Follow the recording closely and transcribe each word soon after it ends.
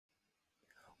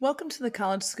Welcome to the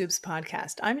College Scoops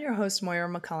podcast. I'm your host, Moira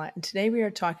McCullough, and today we are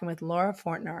talking with Laura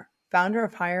Fortner, founder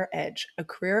of Higher Edge, a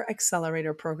career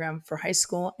accelerator program for high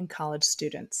school and college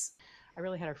students. I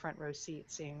really had a front row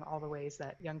seat seeing all the ways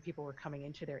that young people were coming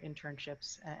into their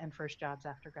internships and first jobs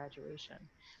after graduation.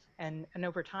 And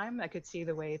over time, I could see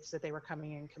the ways that they were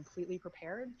coming in completely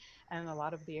prepared, and a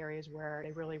lot of the areas where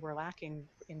they really were lacking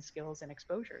in skills and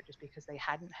exposure just because they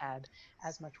hadn't had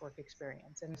as much work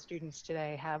experience. And students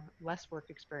today have less work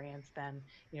experience than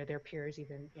their peers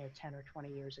even 10 or 20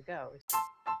 years ago.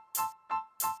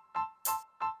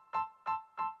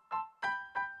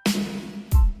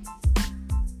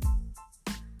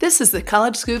 This is the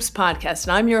College Scoops podcast,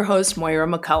 and I'm your host, Moira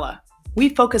McCullough. We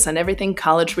focus on everything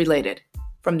college related,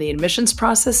 from the admissions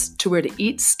process to where to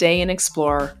eat, stay, and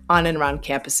explore on and around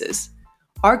campuses.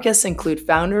 Our guests include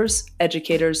founders,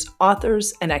 educators,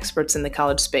 authors, and experts in the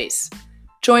college space.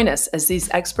 Join us as these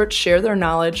experts share their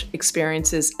knowledge,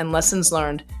 experiences, and lessons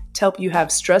learned to help you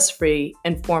have stress-free,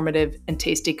 informative, and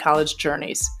tasty college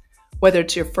journeys. Whether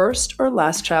it's your first or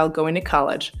last child going to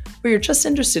college, or you're just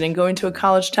interested in going to a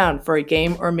college town for a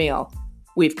game or meal,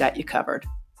 we've got you covered.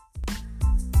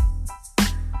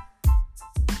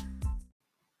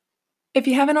 If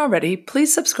you haven't already,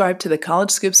 please subscribe to the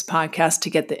College Scoops podcast to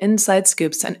get the inside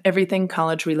scoops on everything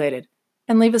college related,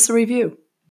 and leave us a review.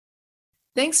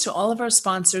 Thanks to all of our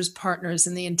sponsors, partners,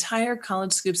 and the entire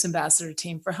College Scoops ambassador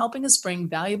team for helping us bring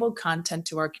valuable content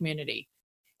to our community.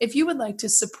 If you would like to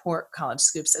support College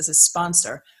Scoops as a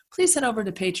sponsor, please head over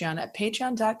to Patreon at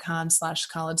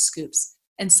patreon.com/collegescoops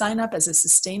and sign up as a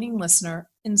sustaining listener,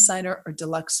 insider, or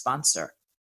deluxe sponsor.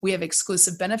 We have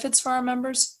exclusive benefits for our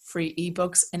members, free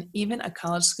ebooks, and even a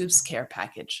College Scoops care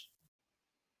package.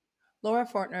 Laura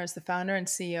Fortner is the founder and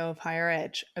CEO of Higher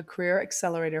Edge, a career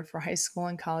accelerator for high school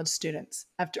and college students.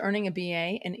 After earning a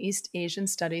BA in East Asian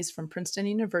Studies from Princeton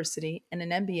University and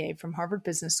an MBA from Harvard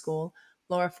Business School,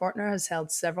 Laura Fortner has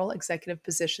held several executive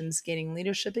positions, gaining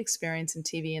leadership experience in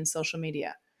TV and social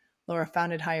media. Laura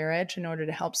founded Higher Edge in order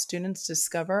to help students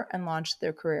discover and launch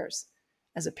their careers.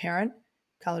 As a parent,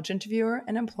 college interviewer,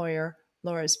 and employer,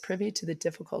 Laura is privy to the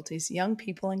difficulties young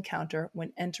people encounter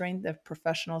when entering the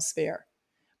professional sphere.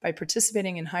 By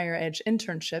participating in Higher Edge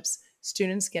internships,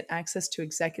 students get access to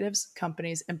executives,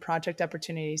 companies, and project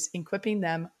opportunities, equipping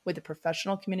them with the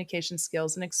professional communication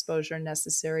skills and exposure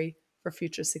necessary for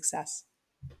future success.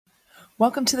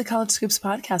 Welcome to the College Scoops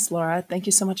podcast, Laura. Thank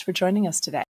you so much for joining us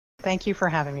today. Thank you for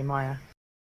having me, Moira.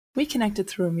 We connected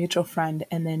through a mutual friend,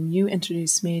 and then you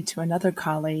introduced me to another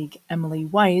colleague, Emily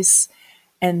Weiss,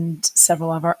 and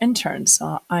several of our interns.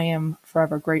 So I am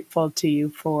forever grateful to you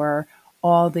for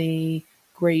all the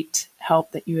great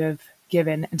help that you have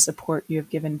given and support you have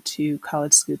given to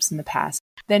College Scoops in the past.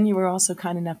 Then you were also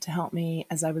kind enough to help me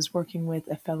as I was working with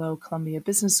a fellow Columbia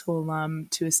Business School alum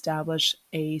to establish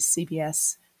a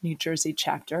CBS New Jersey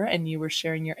chapter, and you were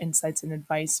sharing your insights and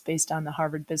advice based on the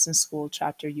Harvard Business School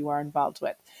chapter you are involved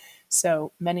with.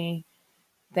 So many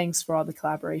thanks for all the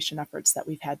collaboration efforts that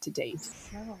we've had to date.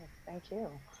 No, thank you.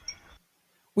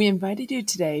 We invited you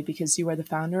today because you are the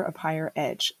founder of Higher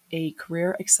Edge, a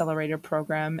career accelerator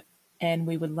program, and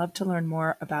we would love to learn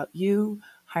more about you,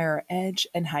 Higher Edge,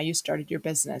 and how you started your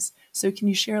business. So can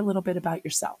you share a little bit about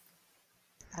yourself?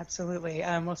 Absolutely.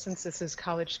 Well, since this is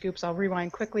College Scoops, I'll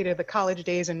rewind quickly to the college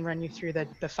days and run you through the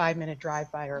 5-minute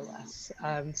drive-by or less.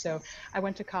 So I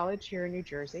went to college here in New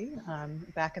Jersey.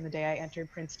 Back in the day, I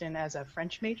entered Princeton as a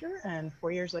French major, and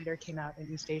 4 years later came out an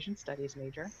East Asian Studies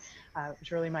major. It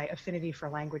was really my affinity for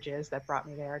languages that brought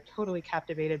me there, totally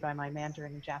captivated by my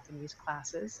Mandarin and Japanese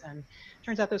classes. And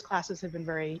turns out those classes have been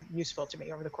very useful to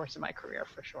me over the course of my career,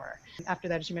 for sure. After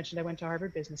that, as you mentioned, I went to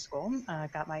Harvard Business School,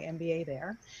 got my MBA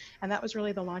there. And that was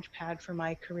really the launch pad for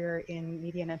my career in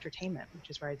media and entertainment, which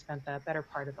is where I'd spent the better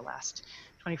part of the last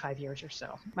 25 years or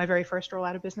so. My very first role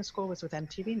out of business school was with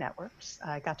MTV Networks.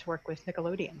 I got to work with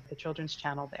Nickelodeon, the children's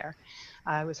channel there.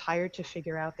 I was hired to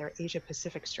figure out their Asia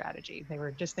Pacific strategy. They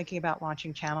were just thinking about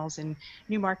launching channels in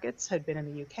new markets, had been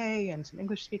in the UK and some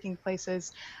English-speaking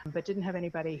places, but didn't have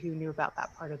anybody who knew about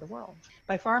that part of the world.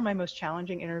 By far my most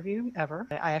challenging interview ever.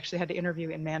 I actually had to interview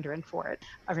in Mandarin for it.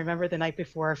 I remember the night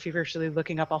before feverishly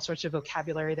looking up all sorts of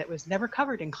vocabulary that was never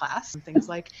covered in class, things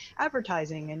like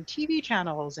advertising and TV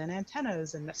channels and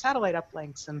antennas and satellite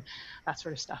uplinks and that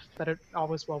sort of stuff. But it all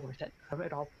was well worth it.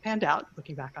 It all panned out,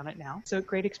 looking back on it now. So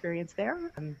great experience there.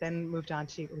 And then moved on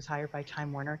to, was hired by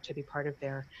Time Warner to be part of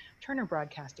their Turner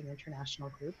Broadcasting International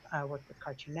group. Worked with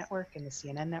Cartoon Network and the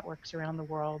CNN networks around the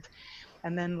world.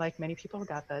 And then, like many people,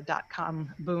 got the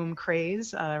dot-com boom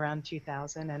craze around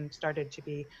 2000 and started to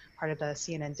be part of the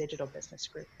CNN digital business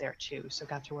group there too. So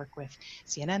got to work with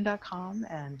CNN.com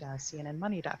and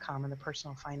CNNmoney.com in the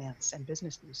personal finance and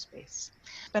business news space.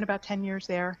 Spent about 10 years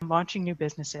there launching new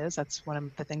businesses. That's one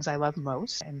of the things I love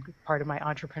most and part of my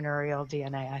entrepreneurial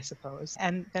DNA, I suppose.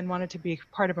 And then wanted to be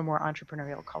part of a more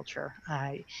entrepreneurial culture.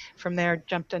 I, from there,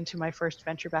 jumped into my first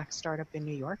venture-backed startup in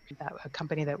New York, a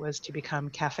company that was to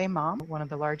become Cafe Mom, one of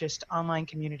the largest online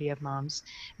community of moms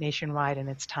nationwide in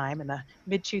its time in the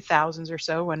mid 2000s or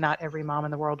so, when not every mom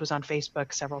in the world was on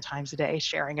Facebook several times a day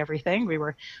sharing everything. We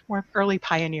were more early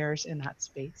pioneers in that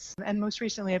space. And most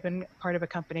recently, I've been part of a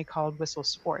company called Whistle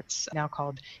Sports, now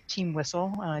called Team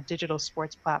Whistle, a digital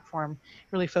sports platform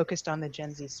really focused on the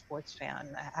Gen Z sports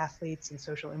fan, athletes and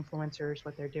social influencers,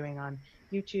 what they're doing on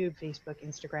YouTube, Facebook,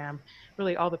 Instagram,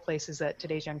 really all the places that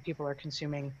today's young people are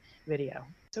consuming video.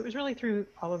 So it was really through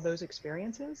all of those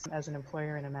experiences as an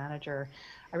employer and a manager,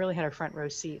 I really had a front row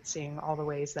seat seeing all the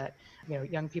ways that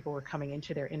young people were coming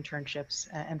into their internships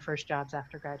and first jobs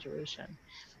after graduation.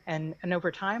 And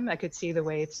over time, I could see the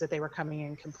ways that they were coming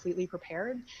in completely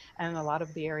prepared, and a lot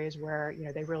of the areas where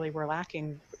they really were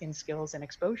lacking in skills and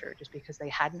exposure, just because they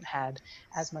hadn't had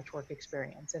as much work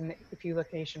experience. And if you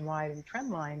look nationwide in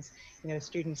trend lines,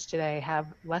 students today have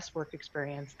less work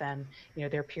experience than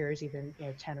their peers even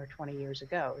 10 or 20 years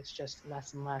ago. It's just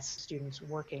less and less students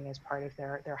working as part of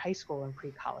their high school and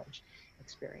pre-college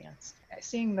experience.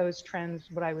 Seeing those trends,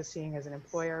 what I was seeing as an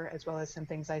employer, as well as some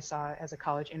things I saw as a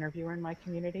college interviewer in my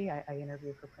community, I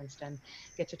interview for Princeton,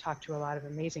 get to talk to a lot of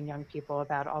amazing young people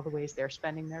about all the ways they're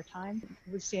spending their time.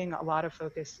 We're seeing a lot of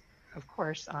focus, of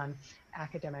course, on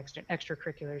academics,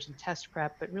 extracurriculars and test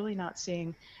prep, but really not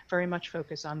seeing very much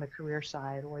focus on the career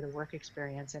side or the work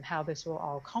experience and how this will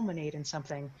all culminate in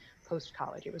something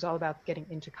post-college. It was all about getting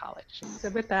into college. So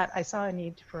with that, I saw a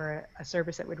need for a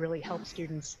service that would really help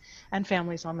students and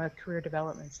families on the career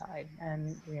development side,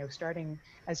 and starting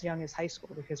as young as high school,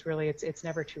 because really it's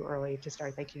never too early to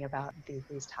start thinking about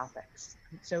these topics.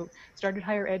 So started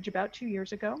Higher Edge about 2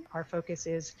 years ago. Our focus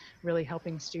is really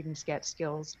helping students get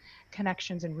skills,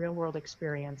 connections, and real-world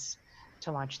experience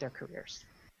to launch their careers.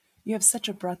 You have such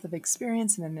a breadth of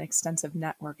experience and an extensive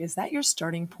network. Is that your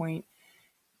starting point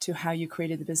to how you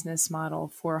created the business model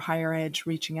for Higher Edge,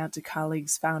 reaching out to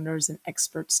colleagues, founders, and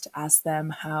experts to ask them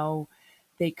how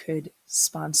they could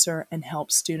sponsor and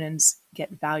help students get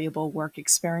valuable work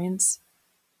experience?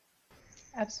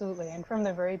 Absolutely. And from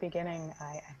the very beginning,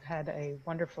 I've had a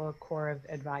wonderful core of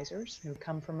advisors who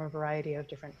come from a variety of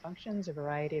different functions, a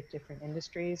variety of different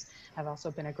industries. I've also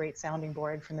been a great sounding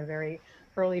board from the very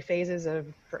early phases of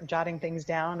jotting things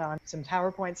down on some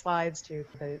PowerPoint slides to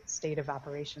the state of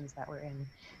operations that we're in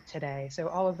today. So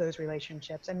all of those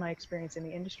relationships and my experience in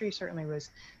the industry certainly was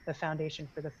the foundation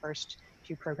for the first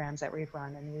few programs that we've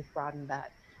run, and we've broadened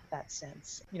that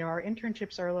since. Our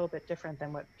internships are a little bit different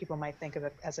than what people might think of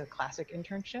it as a classic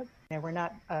internship. We're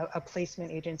not a placement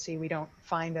agency. We don't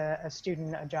find a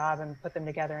student a job and put them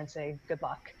together and say, good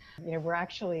luck. We're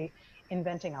actually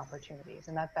inventing opportunities,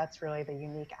 and that's really the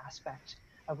unique aspect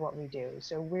of what we do.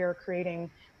 So we're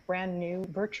creating brand new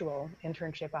virtual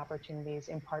internship opportunities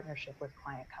in partnership with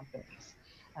client companies.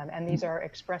 And these are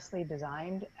expressly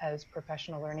designed as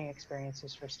professional learning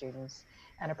experiences for students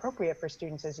and appropriate for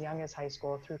students as young as high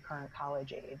school through current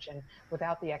college age, and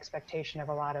without the expectation of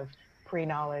a lot of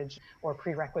pre-knowledge or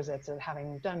prerequisites of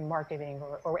having done marketing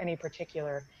or any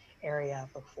particular area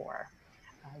before.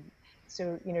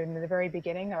 So, in the very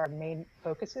beginning, our main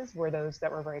focuses were those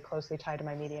that were very closely tied to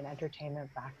my media and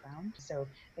entertainment background. So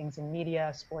things in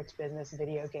media, sports, business,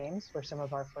 video games were some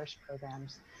of our first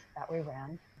programs that we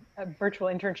ran. A virtual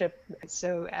internship,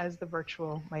 so as the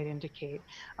virtual might indicate,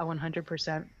 a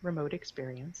 100% remote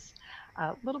experience,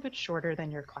 a little bit shorter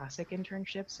than your classic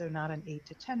internship, so not an 8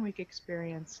 to 10 week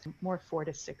experience, more 4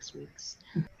 to 6 weeks.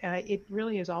 It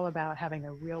really is all about having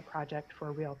a real project for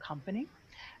a real company.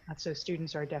 So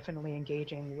students are definitely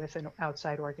engaging with an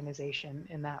outside organization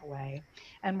in that way,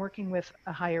 and working with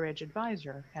a higher edge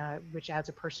advisor, which adds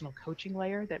a personal coaching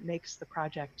layer that makes the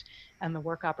project and the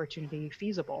work opportunity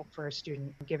feasible for a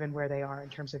student given where they are in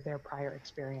terms of their prior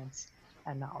experience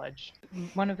and knowledge.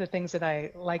 One of the things that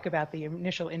I like about the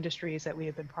initial industries that we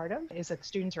have been part of is that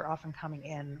students are often coming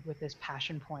in with this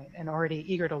passion point and already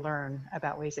eager to learn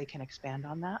about ways they can expand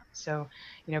on that. So,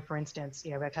 for instance,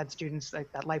 I've had students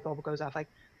like that light bulb goes off like,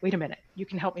 wait a minute, you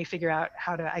can help me figure out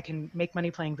I can make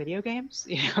money playing video games,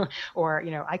 or,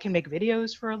 I can make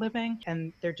videos for a living.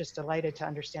 And they're just delighted to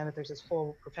understand that there's this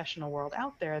whole professional world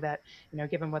out there that,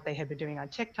 given what they had been doing on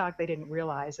TikTok, they didn't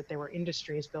realize that there were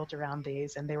industries built around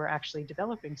these, and they were actually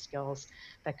developing skills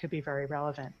that could be very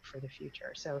relevant for the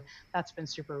future. So that's been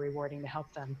super rewarding to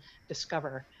help them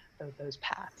discover those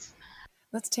paths.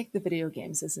 Let's take the video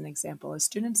games as an example. A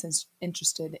student is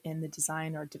interested in the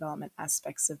design or development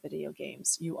aspects of video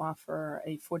games. You offer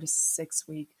a 4 to 6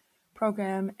 week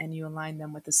program and you align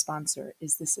them with a sponsor.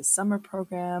 Is this a summer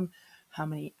program? How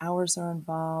many hours are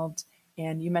involved?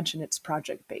 And you mentioned it's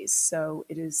project based, so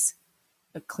it is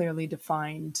a clearly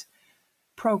defined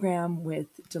program with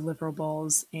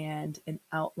deliverables and an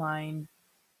outline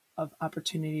of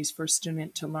opportunities for a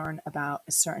student to learn about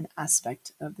a certain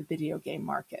aspect of the video game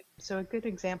market. So a good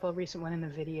example, a recent one in the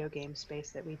video game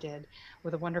space that we did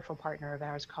with a wonderful partner of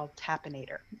ours called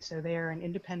Tapinator. So they are an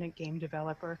independent game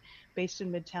developer based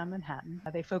in Midtown Manhattan.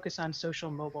 They focus on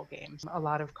social mobile games, a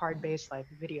lot of card-based like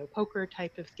video poker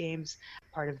type of games,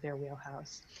 part of their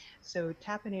wheelhouse. So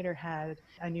Tapinator had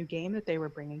a new game that they were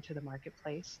bringing to the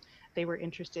marketplace. They were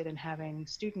interested in having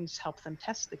students help them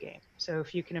test the game. So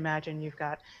if you can imagine, you've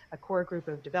got a core group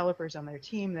of developers on their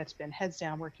team that's been heads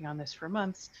down working on this for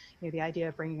months. The idea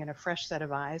of bringing in a fresh set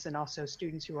of eyes and also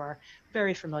students who are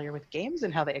very familiar with games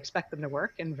and how they expect them to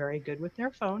work and very good with their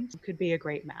phones could be a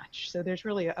great match. So there's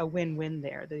really a win-win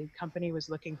there. The company was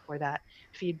looking for that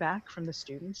feedback from the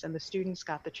students, and the students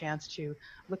got the chance to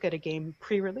look at a game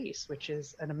pre-release, which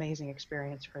is an amazing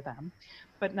experience for them.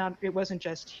 But it wasn't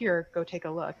just here, go take a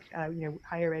look.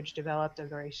 Higher Edge developed a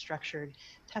very structured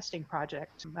testing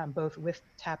project, both with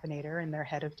Tapinator and their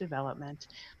head of development,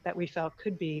 that we felt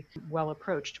could be well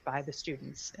approached by the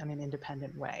students in an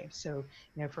independent way. So,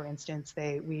 for instance,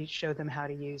 we showed them how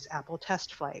to use Apple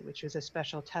Test Flight, which is a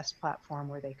special test platform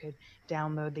where they could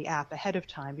download the app ahead of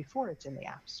time before it's in the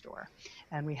App Store.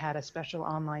 And we had a special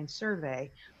online survey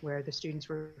where the students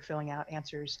were filling out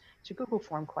answers to Google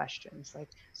Form questions like,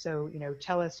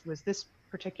 tell us, was this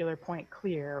particular point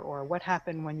clear, or what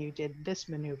happened when you did this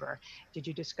maneuver? Did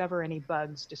you discover any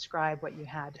bugs? Describe what you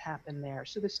had happen there.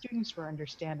 So the students were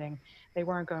understanding they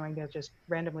weren't going to just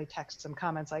randomly text some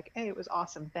comments like, hey, it was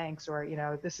awesome, thanks, or,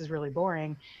 this is really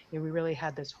boring. We really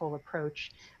had this whole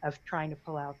approach of trying to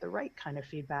pull out the right kind of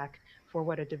feedback for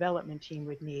what a development team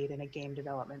would need in a game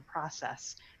development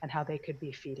process and how they could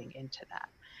be feeding into that.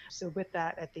 So with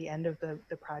that, at the end of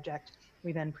the project,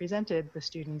 we then presented the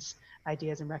students'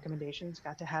 ideas and recommendations,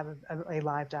 got to have a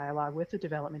live dialogue with the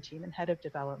development team and head of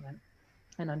development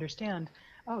and understand,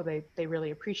 they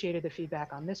really appreciated the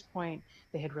feedback on this point.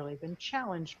 They had really been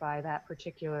challenged by that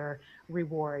particular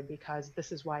reward because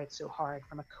this is why it's so hard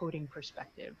from a coding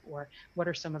perspective, or what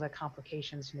are some of the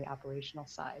complications from the operational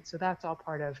side. So that's all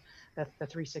part of the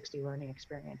 360 learning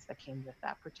experience that came with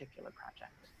that particular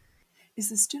project. Is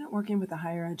the student working with a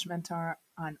higher edge mentor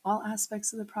on all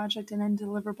aspects of the project and end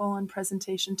deliverable and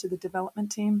presentation to the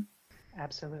development team?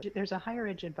 Absolutely. There's a higher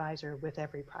edge advisor with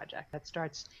every project that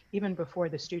starts even before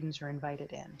the students are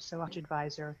invited in. So edge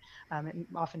advisor, and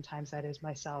oftentimes that is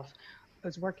myself,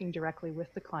 was working directly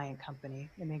with the client company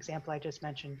in the example I just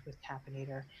mentioned with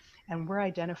Tapinator. And we're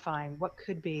identifying what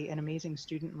could be an amazing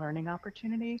student learning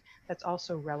opportunity that's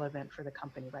also relevant for the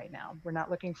company right now. We're not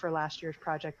looking for last year's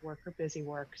project work or busy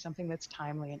work, something that's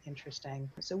timely and interesting.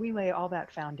 So we lay all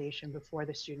that foundation before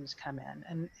the students come in.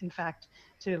 And in fact,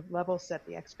 to level set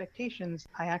the expectations,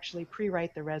 I actually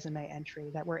pre-write the resume entry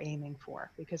that we're aiming for,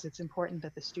 because it's important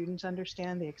that the students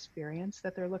understand the experience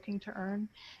that they're looking to earn,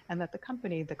 and that the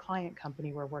company, the client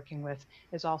company we're working with,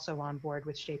 is also on board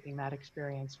with shaping that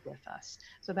experience with us.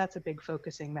 So that's a big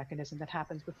focusing mechanism that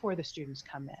happens before the students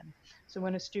come in. So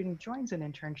when a student joins an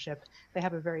internship, they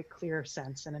have a very clear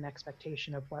sense and an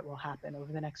expectation of what will happen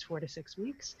over the next 4 to 6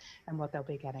 weeks and what they'll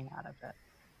be getting out of it.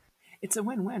 It's a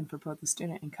win-win for both the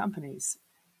student and companies.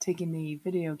 Taking the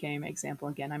video game example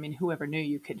again, I mean, whoever knew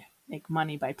you could make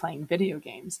money by playing video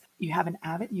games? You have an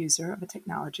avid user of a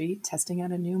technology testing out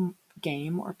a new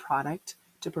game or product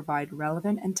to provide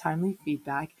relevant and timely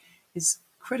feedback is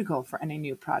critical for any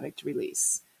new product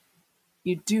release.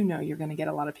 You do know you're going to get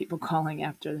a lot of people calling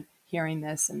after hearing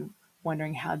this and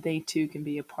wondering how they too can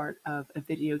be a part of a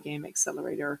video game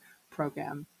accelerator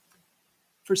program.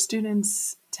 For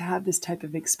students to have this type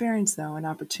of experience, though, an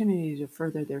opportunity to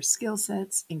further their skill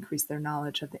sets, increase their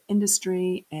knowledge of the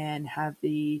industry, and have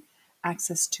the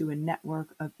access to a network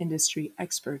of industry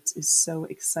experts is so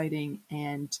exciting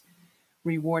and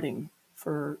rewarding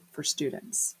for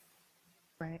students.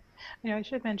 Right. I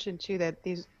should mention too that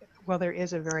Well, there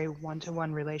is a very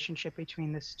one-to-one relationship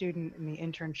between the student and the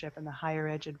internship and the higher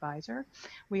ed advisor.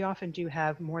 We often do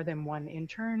have more than one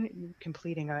intern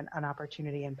completing an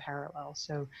opportunity in parallel.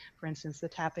 So for instance, the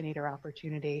Tapinator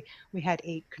opportunity, we had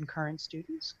 8 concurrent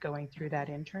students going through that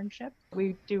internship.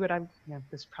 We do what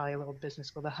this is probably a little business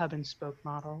school, the hub and spoke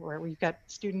model, where we've got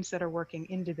students that are working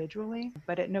individually,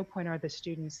 but at no point are the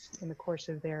students in the course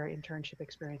of their internship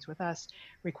experience with us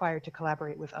required to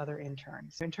collaborate with other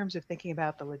interns. In terms of thinking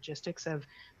about the logistics of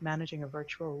managing a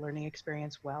virtual learning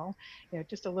experience well,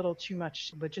 just a little too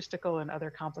much logistical and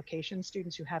other complications.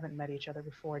 Students who haven't met each other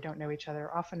before, don't know each other,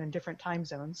 often in different time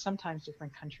zones, sometimes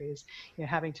different countries,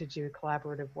 having to do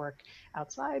collaborative work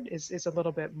outside is a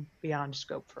little bit beyond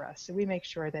scope for us. So we make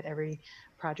sure that every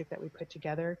project that we put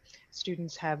together,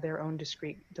 students have their own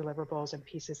discrete deliverables and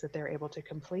pieces that they're able to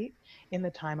complete in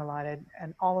the time allotted,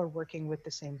 and all are working with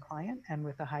the same client and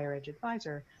with a higher ed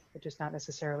advisor, but just not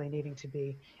necessarily needing to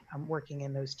be working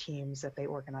in those teams that they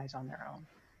organize on their own.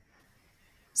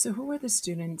 So who are the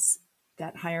students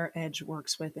that Higher Edge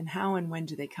works with, and how and when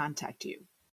do they contact you?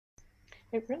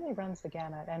 It really runs the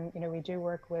gamut. And, we do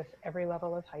work with every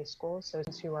level of high school. So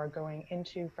students who are going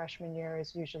into freshman year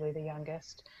is usually the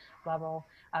youngest level,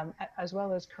 as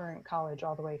well as current college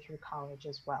all the way through college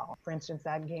as well. For instance,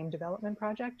 that game development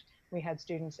project, we had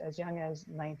students as young as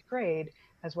 9th grade,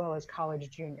 as well as college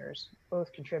juniors,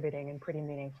 both contributing in pretty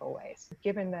meaningful ways.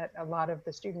 Given that a lot of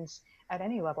the students at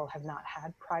any level have not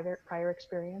had prior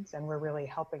experience, and we're really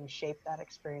helping shape that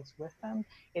experience with them,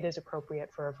 it is appropriate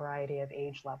for a variety of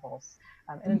age levels.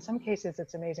 And in some cases,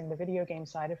 it's amazing. The video game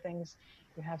side of things,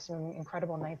 you have some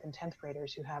incredible 9th and 10th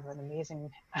graders who have an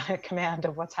amazing command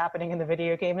of what's happening in the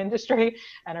video game industry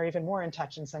and are even more in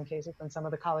touch in some cases than some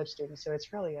of the college students. So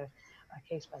it's really a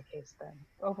case-by-case thing.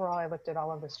 Overall, I looked at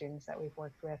all of the students that we've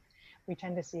worked with. We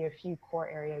tend to see a few core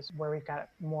areas where we've got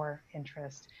more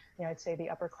interest. I'd say the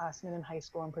upperclassmen in high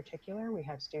school in particular, we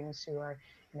have students who are,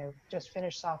 just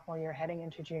finished sophomore year, heading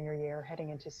into junior year, heading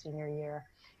into senior year.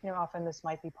 Often this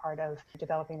might be part of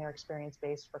developing their experience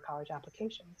base for college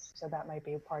applications. So that might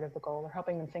be a part of the goal, or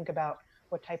helping them think about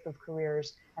what type of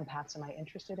careers and paths am I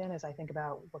interested in as I think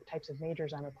about what types of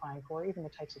majors I'm applying for, even the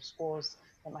types of schools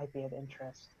that might be of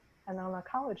interest. And then on the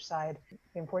college side,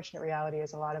 the unfortunate reality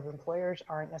is a lot of employers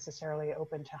aren't necessarily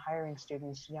open to hiring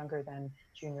students younger than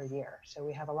junior year. So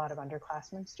we have a lot of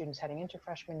underclassmen, students heading into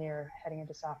freshman year, heading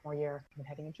into sophomore year, and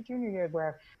heading into junior year,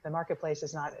 where the marketplace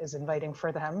is not as inviting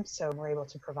for them. So we're able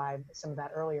to provide some of that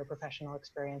earlier professional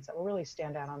experience that will really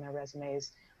stand out on their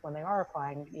resumes when they are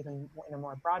applying, even in a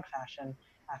more broad fashion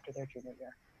after their junior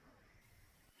year.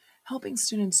 Helping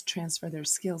students transfer their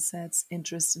skill sets,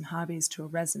 interests, and hobbies to a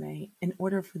resume in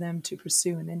order for them to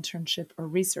pursue an internship or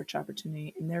research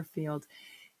opportunity in their field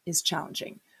is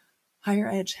challenging. Higher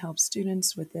Edge helps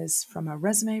students with this from a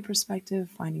resume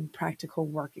perspective, finding practical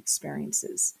work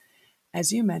experiences.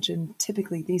 As you mentioned,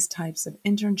 typically these types of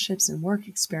internships and work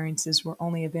experiences were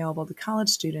only available to college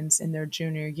students in their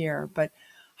junior year, but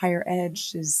Higher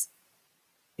Edge's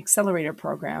Accelerator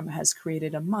program has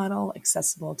created a model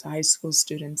accessible to high school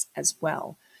students as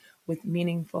well, with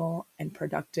meaningful and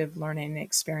productive learning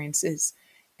experiences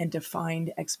and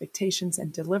defined expectations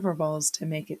and deliverables to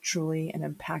make it truly an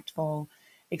impactful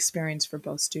experience for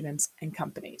both students and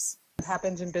companies. It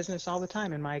happens in business all the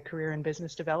time. In my career in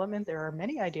business development, there are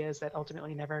many ideas that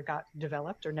ultimately never got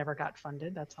developed or never got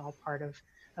funded. That's all part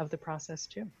of the process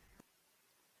too.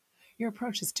 Your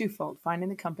approach is twofold: finding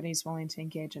the companies willing to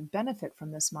engage and benefit from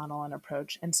this model and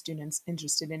approach, and students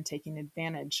interested in taking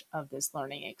advantage of this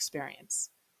learning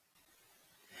experience.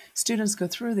 Students go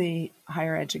through the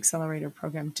Higher Edge Accelerator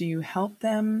program. Do you help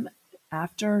them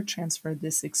after transfer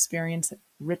this experience,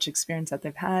 rich experience that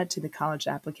they've had, to the college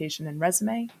application and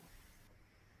resume?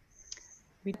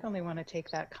 We definitely want to take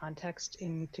that context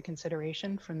into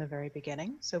consideration from the very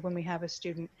beginning. So when we have a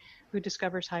student who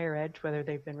discovers Higher Edge, whether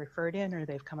they've been referred in or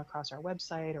they've come across our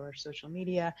website or social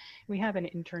media, we have an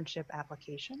internship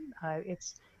application.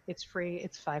 It's free,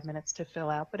 it's 5 minutes to fill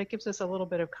out, but it gives us a little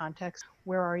bit of context.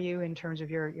 Where are you in terms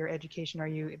of your education? Are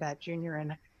you that junior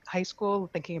in high school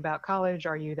thinking about college?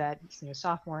 Are you that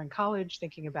sophomore in college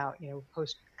thinking about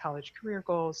post-college career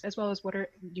goals, as well as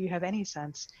do you have any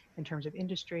sense in terms of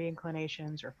industry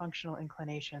inclinations or functional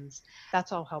inclinations?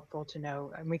 That's all helpful to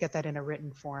know, and we get that in a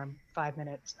written form, 5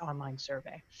 minutes online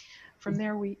survey. From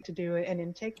there, we to do an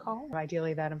intake call.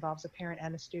 Ideally, that involves a parent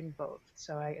and a student both.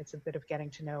 So it's a bit of getting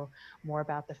to know more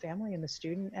about the family and the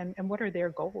student and what are their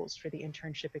goals for the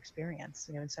internship experience.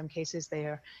 In some cases, they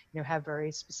are, have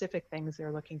very specific things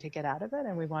they're looking to get out of it.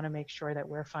 And we want to make sure that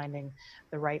we're finding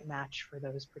the right match for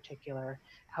those particular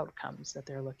outcomes that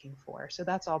they're looking for. So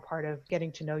that's all part of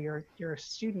getting to know your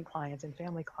student clients and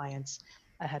family clients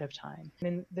ahead of time.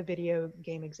 In the video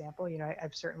game example,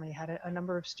 I've certainly had a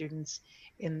number of students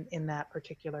in that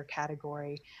particular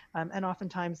category. And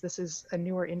oftentimes this is a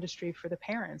newer industry for the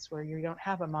parents where you don't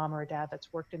have a mom or a dad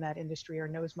that's worked in that industry or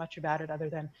knows much about it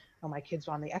other than, oh, my kid's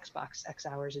on the Xbox X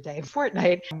hours a day in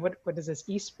Fortnite. What is this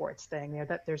esports thing?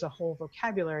 That there's a whole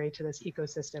vocabulary to this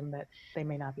ecosystem that they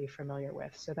may not be familiar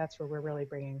with. So that's where we're really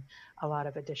bringing a lot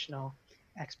of additional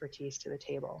expertise to the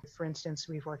table. For instance,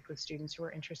 we've worked with students who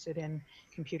are interested in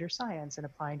computer science and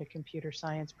applying to computer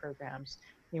science programs.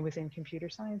 Within computer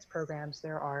science programs,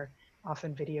 there are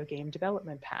often video game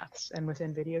development paths. And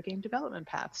within video game development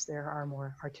paths, there are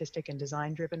more artistic and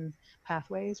design-driven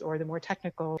pathways or the more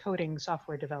technical coding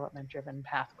software development-driven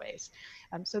pathways.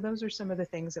 So those are some of the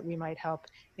things that we might help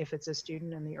if it's a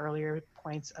student in the earlier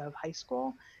points of high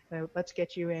school. Let's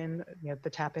get you in, the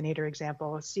Tapinator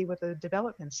example, see what the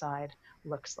development side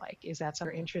looks like. Is that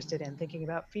something you're interested in, thinking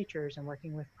about features and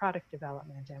working with product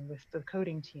development and with the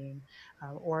coding team?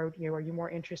 Or are you more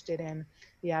interested in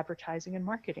the advertising and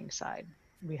marketing side?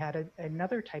 We had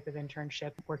another type of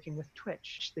internship working with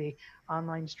Twitch, the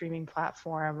online streaming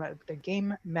platform, the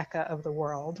game mecca of the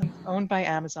world, owned by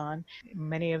Amazon.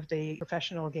 Many of the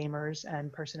professional gamers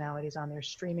and personalities on there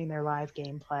streaming their live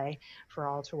gameplay for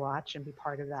all to watch and be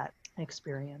part of that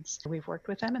experience. We've worked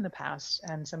with them in the past,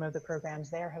 and some of the programs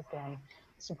there have been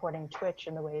supporting Twitch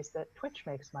in the ways that Twitch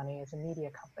makes money as a media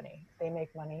company. They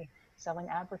make money selling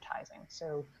advertising.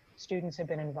 So students have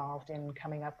been involved in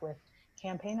coming up with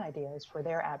campaign ideas for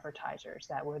their advertisers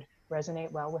that would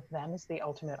resonate well with them as the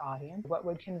ultimate audience. What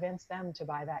would convince them to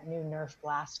buy that new Nerf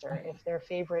blaster if their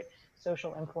favorite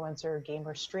social influencer,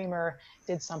 gamer, streamer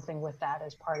did something with that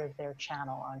as part of their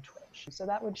channel on Twitch? So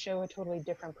that would show a totally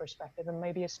different perspective, and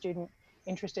maybe a student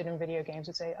interested in video games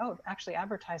would say, oh, actually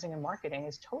advertising and marketing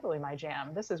is totally my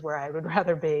jam. This is where I would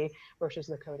rather be versus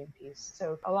the coding piece.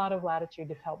 So a lot of latitude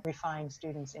to help refine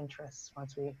students' interests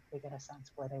once we get a sense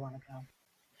of where they want to go.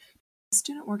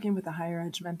 Student working with a higher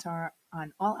ed mentor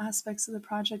on all aspects of the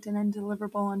project and end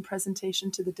deliverable and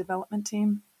presentation to the development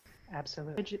team?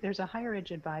 Absolutely. There's a higher ed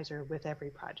advisor with every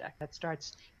project that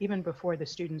starts even before the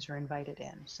students are invited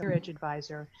in. So higher ed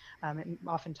advisor, and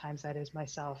oftentimes that is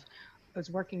myself, was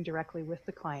working directly with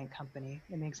the client company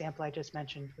in the example I just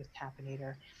mentioned with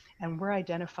Tapinator. And we're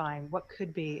identifying what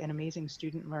could be an amazing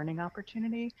student learning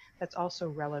opportunity that's also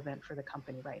relevant for the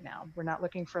company right now. We're not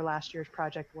looking for last year's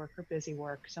project work or busy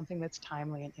work, something that's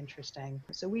timely and interesting.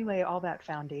 So we lay all that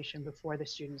foundation before the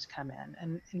students come in.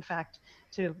 And in fact,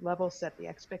 to level set the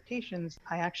expectations,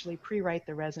 I actually pre-write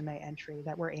the resume entry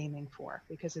that we're aiming for,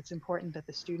 because it's important that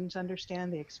the students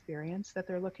understand the experience that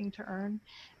they're looking to earn,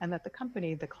 and that the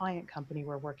company, the client company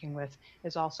we're working with,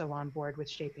 is also on board with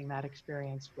shaping that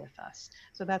experience with us.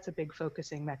 So that's a big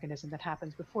focusing mechanism that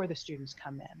happens before the students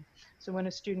come in. So when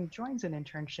a student joins an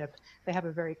internship, they have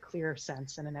a very clear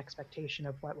sense and an expectation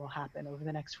of what will happen over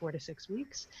the next 4 to 6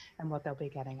 weeks and what they'll be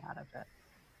getting out of it.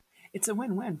 It's a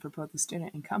win-win for both the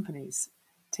student and companies.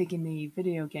 Taking the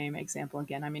video game example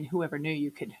again, I mean, whoever knew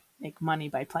you could make money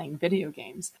by playing video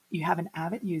games? You have an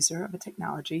avid user of a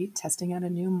technology testing out a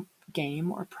new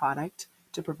game or product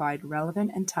to provide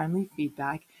relevant and timely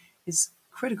feedback is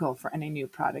critical for any new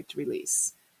product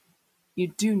release. You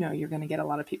do know you're going to get a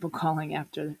lot of people calling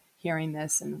after hearing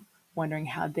this and wondering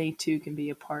how they too can be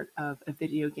a part of a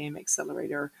video game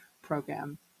accelerator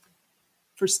program.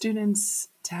 For students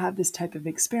to have this type of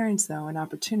experience, though, an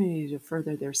opportunity to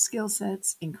further their skill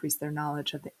sets, increase their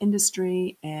knowledge of the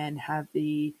industry, and have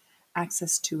the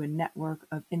access to a network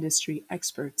of industry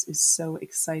experts is so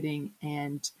exciting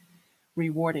and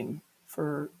rewarding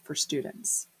for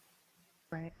students.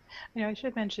 Right. I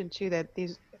should mention too that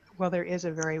while there is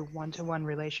a very one-to-one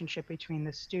relationship between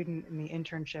the student and the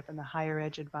internship and the higher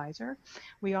ed advisor,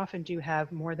 we often do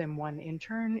have more than one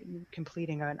intern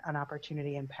completing an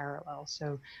opportunity in parallel.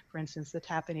 So for instance, the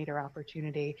Tapinator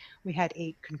opportunity, we had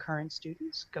 8 concurrent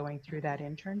students going through that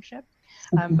internship.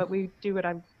 But we do what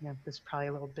this is probably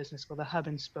a little business school, the hub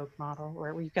and spoke model,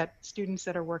 where we've got students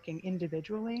that are working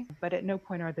individually, but at no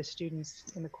point are the students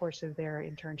in the course of their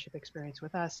internship experience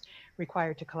with us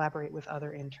required to collaborate with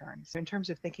other interns. In terms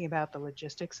of thinking about the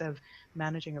logistics of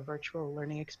managing a virtual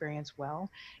learning experience well,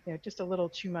 just a little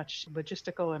too much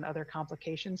logistical and other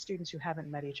complications. Students who haven't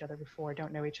met each other before,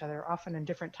 don't know each other, often in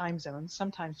different time zones,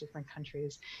 sometimes different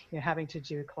countries, having to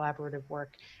do collaborative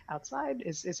work outside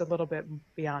is a little bit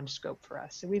beyond scope for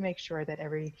us. So we make sure that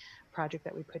every project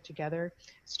that we put together,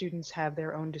 students have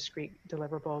their own discrete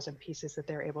deliverables and pieces that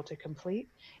they're able to complete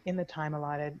in the time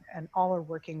allotted, and all are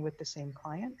working with the same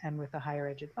client and with a higher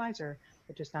ed advisor,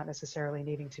 but just not necessarily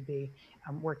needing to be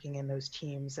working in those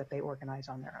teams that they organize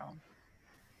on their own.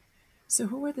 So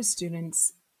who are the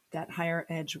students that Higher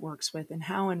Edge works with, and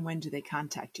how and when do they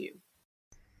contact you?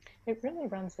 It really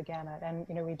runs the gamut. And,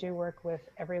 we do work with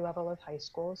every level of high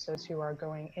school. So those who are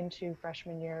going into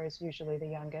freshman year is usually the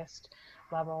youngest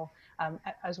level,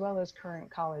 as well as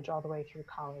current college all the way through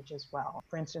college as well.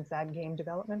 For instance, that game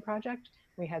development project,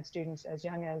 we had students as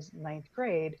young as ninth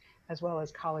grade, as well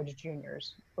as college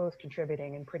juniors, both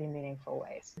contributing in pretty meaningful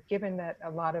ways. Given that a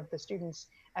lot of the students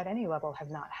at any level have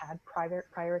not had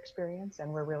prior experience,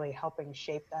 and we're really helping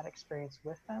shape that experience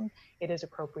with them, it is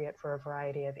appropriate for a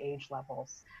variety of age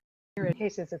levels. In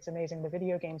cases, it's amazing. The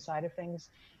video game side of things,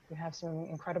 you have some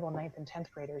incredible 9th and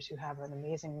 10th graders who have an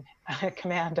amazing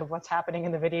command of what's happening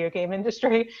in the video game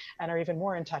industry and are even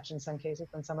more in touch in some cases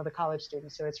than some of the college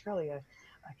students. So it's really a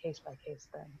case-by-case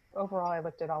thing. Overall, I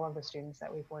looked at all of the students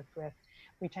that we've worked with.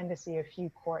 We tend to see a few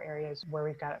core areas where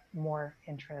we've got more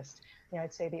interest.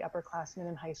 I'd say the upperclassmen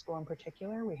in high school in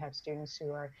particular, we have students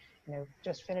who are,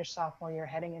 just finished sophomore year,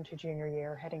 heading into junior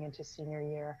year, heading into senior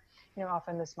year.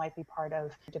 Often this might be part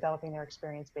of developing their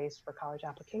experience base for college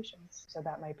applications. So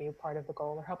that might be a part of the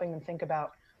goal, or helping them think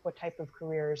about what type of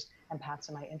careers and paths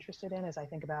am I interested in as I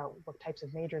think about what types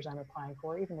of majors I'm applying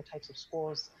for, even the types of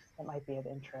schools that might be of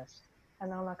interest.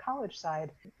 And on the college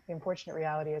side, the unfortunate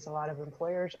reality is a lot of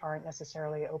employers aren't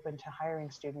necessarily open to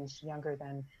hiring students younger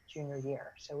than junior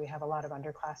year. So we have a lot of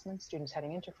underclassmen, students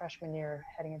heading into freshman year,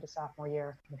 heading into sophomore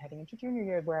year, and heading into junior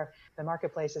year, where the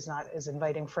marketplace is not as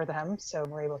inviting for them. So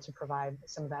we're able to provide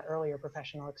some of that earlier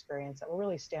professional experience that will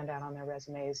really stand out on their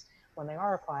resumes when they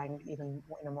are applying, even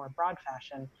in a more broad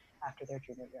fashion after their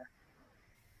junior year.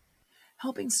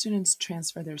 Helping students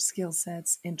transfer their skill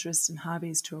sets, interests, and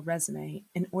hobbies to a resume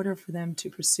in order for them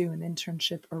to pursue an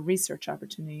internship or research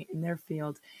opportunity in their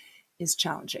field is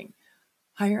challenging.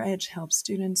 Higher Edge helps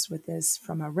students with this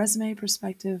from a resume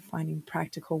perspective, finding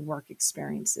practical work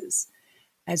experiences.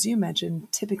 As you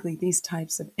mentioned, typically these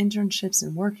types of internships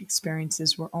and work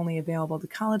experiences were only available to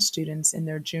college students in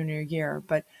their junior year,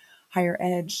 but Higher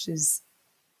Edge's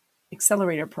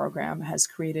Accelerator program has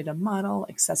created a model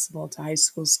accessible to high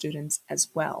school students as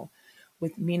well,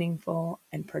 with meaningful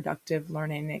and productive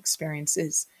learning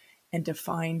experiences and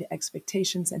defined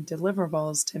expectations and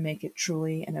deliverables to make it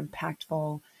truly an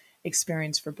impactful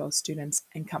experience for both students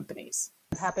and companies.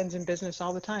 It happens in business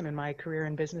all the time. In my career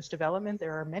in business development,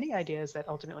 there are many ideas that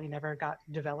ultimately never got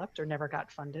developed or never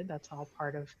got funded. That's all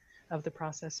part of the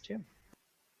process too.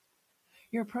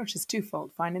 Your approach is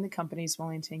twofold: finding the companies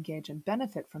willing to engage and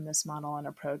benefit from this model and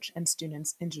approach, and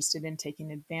students interested in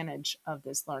taking advantage of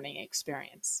this learning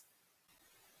experience.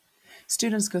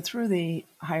 Students go through the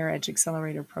Higher Edge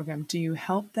Accelerator program. Do you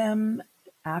help them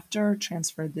after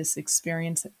transfer this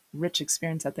experience, rich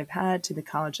experience that they've had, to the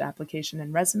college application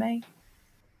and resume?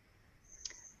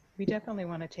 We definitely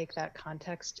want to take that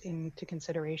context into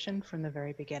consideration from the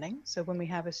very beginning. So when we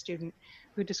have a student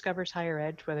who discovers Higher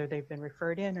Edge, whether they've been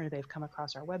referred in or they've come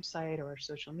across our website or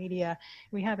social media,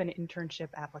 we have an internship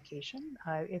application.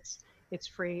 It's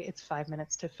free, it's 5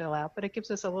 minutes to fill out, but it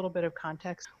gives us a little bit of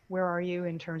context. Where are you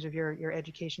in terms of your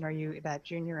education? Are you that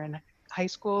junior in high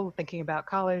school thinking about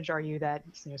college? Are you that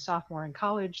sophomore in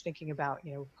college thinking about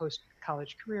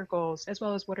post-college career goals, as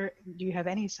well as do you have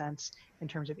any sense in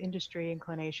terms of industry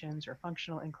inclinations or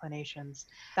functional inclinations?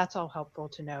 That's all helpful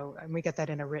to know, and we get that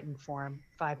in a written form,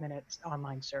 5 minutes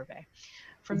online survey.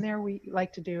 From there, we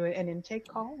like to do an intake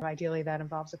call. Ideally, that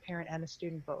involves a parent and a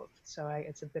student both. So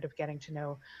it's a bit of getting to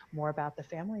know more about the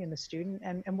family and the student,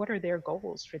 and what are their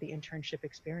goals for the internship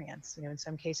experience. In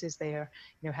some cases, they are,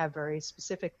 have very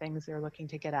specific things they're looking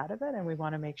to get out of it, and we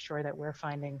want to make sure that we're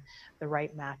finding the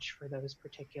right match for those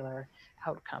particular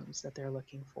outcomes that they're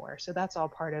looking for. So that's all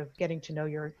part of getting to know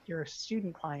your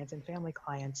student clients and family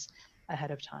clients ahead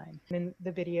of time. In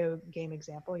the video game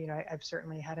example, I've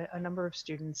certainly had a number of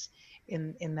students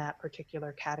in that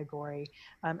particular category.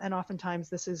 And oftentimes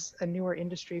this is a newer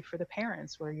industry for the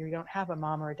parents where you don't have a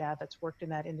mom or a dad that's worked in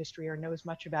that industry or knows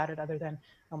much about it other than,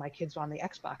 oh, my kid's on the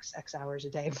Xbox X hours a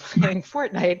day playing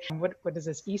Fortnite. What is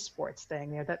this esports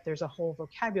thing? That there's a whole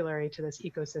vocabulary to this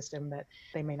ecosystem that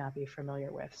they may not be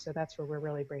familiar with. So that's where we're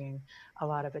really bringing a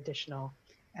lot of additional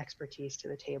expertise to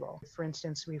the table. For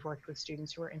instance, we've worked with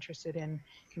students who are interested in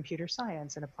computer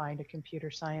science and applying to computer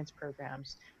science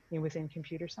programs. Within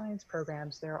computer science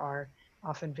programs, there are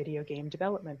often video game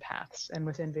development paths. And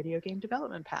within video game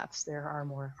development paths, there are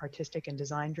more artistic and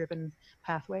design-driven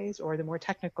pathways or the more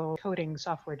technical coding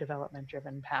software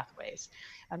development-driven pathways.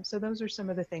 So those are some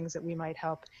of the things that we might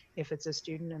help if it's a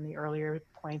student in the earlier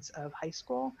points of high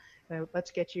school.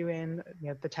 Let's get you in,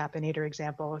 the Tapinator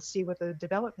example, see what the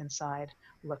development side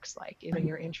looks like. If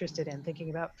you're interested in thinking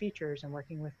about features and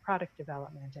working with product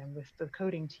development and with the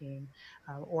coding team,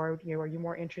 or are you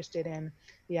more interested in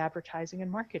the advertising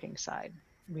and marketing side?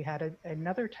 We had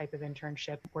another type of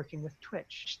internship working with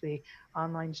Twitch, the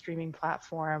online streaming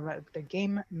platform, the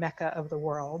game mecca of the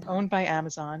world, owned by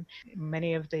Amazon.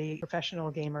 Many of the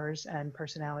professional gamers and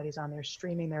personalities on there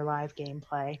streaming their live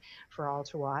gameplay for all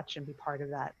to watch and be part of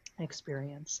that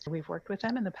experience. We've worked with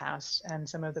them in the past, and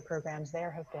some of the programs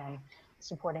there have been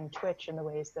supporting Twitch in the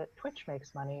ways that Twitch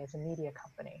makes money as a media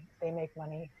company. They make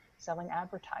money selling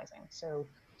advertising. So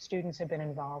students have been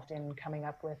involved in coming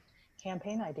up with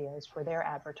campaign ideas for their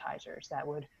advertisers that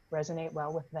would resonate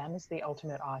well with them as the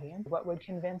ultimate audience. What would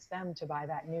convince them to buy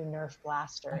that new Nerf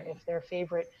blaster if their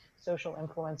favorite social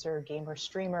influencer, gamer,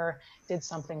 streamer did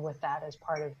something with that as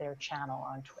part of their channel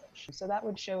on Twitch? So that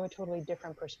would show a totally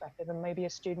different perspective, and maybe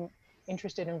a student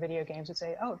interested in video games would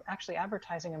say, oh, actually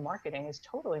advertising and marketing is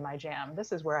totally my jam.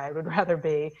 This is where I would rather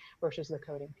be versus the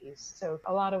coding piece. So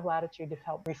a lot of latitude to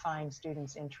help refine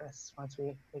students' interests once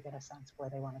we get a sense of where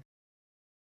they want to.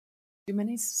 Do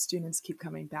many students keep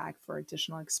coming back for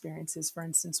additional experiences? For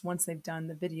instance, once they've done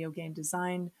the video game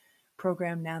design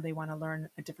program, now they want to learn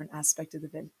a different aspect of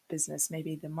the business,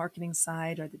 maybe the marketing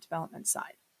side or the development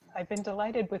side. I've been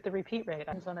delighted with the repeat rate.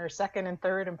 I'm on their second and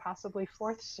third and possibly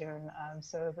fourth soon.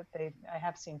 So that I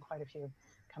have seen quite a few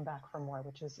come back for more,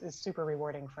 which is super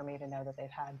rewarding for me to know that they've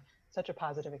had such a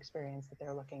positive experience that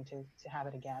they're looking to have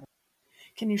it again.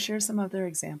 Can you share some other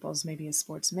examples, maybe a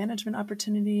sports management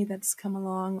opportunity that's come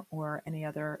along or any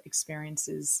other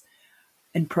experiences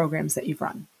and programs that you've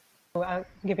run? I'll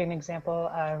give you an example.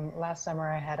 Last summer,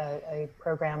 I had a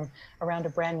program around a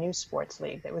brand new sports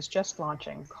league that was just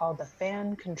launching called the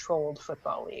Fan Controlled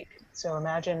Football League. So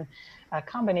imagine a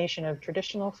combination of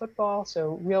traditional football,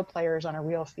 so real players on a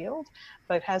real field,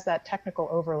 but has that technical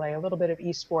overlay, a little bit of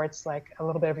esports, like a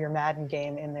little bit of your Madden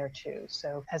game in there too.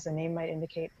 So as the name might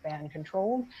indicate, fan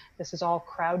controlled, this is all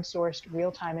crowdsourced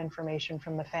real-time information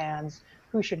from the fans.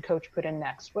 Who should coach put in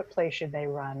next? What play should they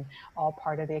run? All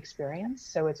part of the experience.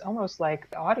 So it's almost like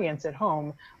the audience at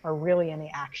home are really in the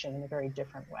action in a very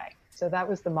different way. So that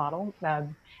was the model. At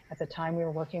the time we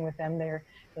were working with them, they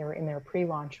were in their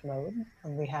pre-launch mode.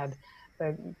 And we had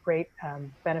the great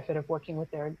benefit of working with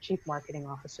their chief marketing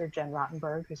officer, Jen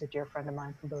Rottenberg, who's a dear friend of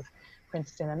mine from both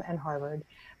Princeton and Harvard.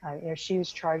 She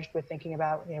was charged with thinking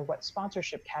about what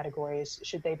sponsorship categories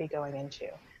should they be going into.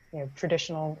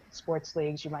 Traditional sports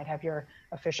leagues, you might have your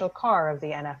official car of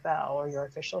the NFL or your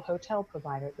official hotel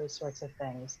provider, those sorts of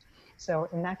things. So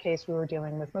in that case, we were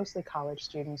dealing with mostly college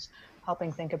students,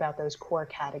 helping think about those core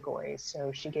categories.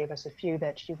 So she gave us a few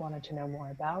that she wanted to know more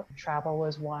about. Travel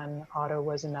was one, auto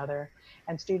was another,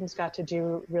 and students got to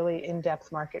do really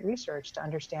in-depth market research to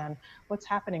understand what's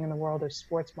happening in the world of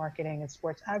sports marketing and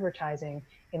sports advertising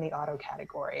in the auto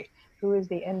category. Who is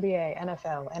the NBA,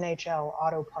 NFL, NHL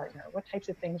auto partner? What types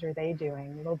of things are they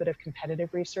doing? A little bit of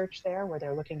competitive research there where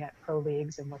they're looking at pro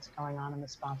leagues and what's going on in the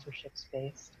sponsorship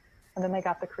space. And then they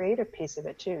got the creative piece of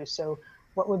it too. So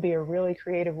what would be a really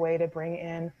creative way to bring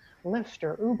in Lyft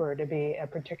or Uber to be a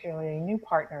particularly new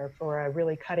partner for a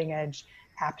really cutting edge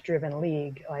app-driven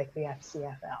league like the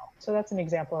FCFL? So that's an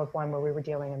example of one where we were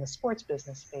dealing in the sports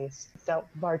business space, dealt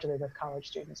largely with college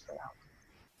students for that.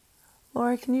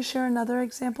 Laura, can you share another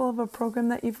example of a program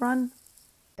that you've run?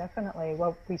 Definitely.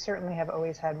 Well, we certainly have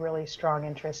always had really strong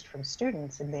interest from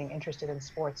students in being interested in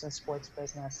sports and sports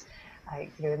business.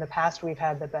 In the past, we've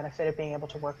had the benefit of being able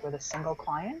to work with a single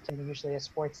client, and usually a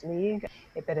sports league.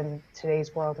 But in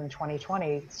today's world in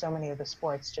 2020, so many of the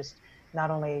sports just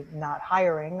not only not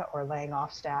hiring or laying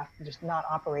off staff, just not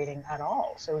operating at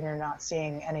all. So you're not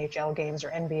seeing NHL games or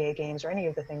NBA games or any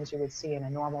of the things you would see in a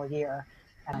normal year.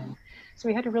 So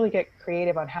we had to really get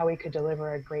creative on how we could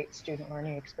deliver a great student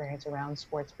learning experience around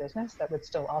sports business that would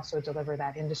still also deliver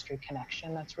that industry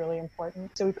connection that's really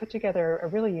important. So we put together a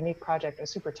really unique project, a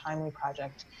super timely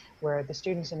project, where the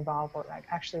students involved were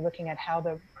actually looking at how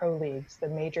the pro leagues, the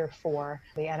major four,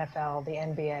 the NFL, the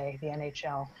NBA, the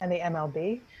NHL, and the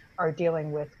MLB are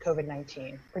dealing with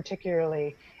COVID-19,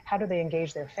 particularly how do they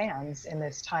engage their fans in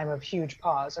this time of huge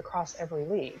pause across every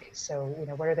league? So,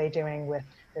 what are they doing with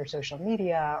their social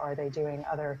media? Are they doing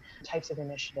other types of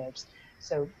initiatives?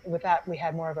 So with that, we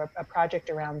had more of a project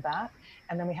around that.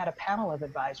 And then we had a panel of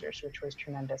advisors, which was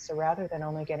tremendous. So rather than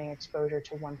only getting exposure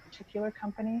to one particular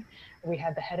company, we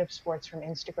had the head of sports from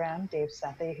Instagram, Dave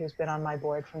Sethi, who's been on my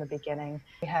board from the beginning.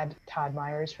 We had Todd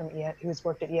Myers, who's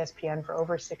worked at ESPN for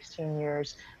over 16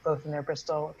 years, both in their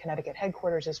Bristol, Connecticut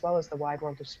headquarters, as well as the Wide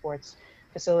World of Sports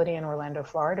facility in Orlando,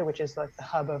 Florida, which is like the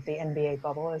hub of the NBA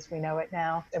bubble as we know it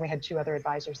now. And we had two other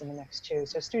advisors in the mix too.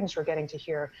 So students were getting to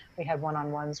hear, we had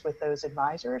one-on-ones with those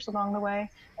advisors along the way,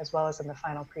 as well as in the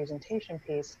final presentation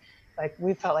piece. Like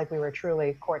we felt like we were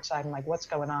truly courtside and like what's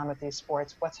going on with these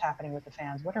sports, what's happening with the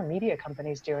fans, what are media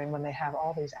companies doing when they have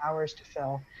all these hours to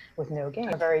fill with no game?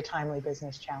 A very timely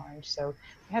business challenge. So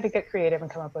we had to get creative and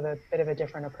come up with a bit of a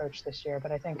different approach this year.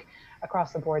 But I think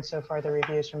across the board so far, the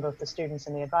reviews from both the students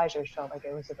and the advisors felt like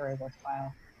it was a very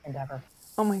worthwhile endeavor.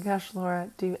 Oh my gosh, Laura,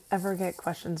 do you ever get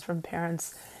questions from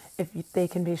parents if they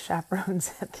can be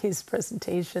chaperones at these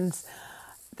presentations?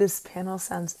 This panel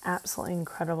sounds absolutely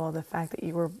incredible. The fact that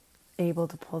you were able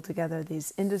to pull together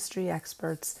these industry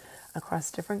experts across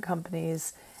different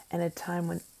companies at a time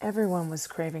when everyone was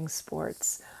craving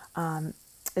sports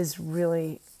is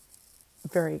really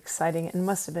very exciting and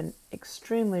must have been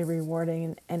extremely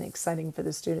rewarding and exciting for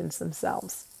the students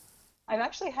themselves. I've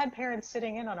actually had parents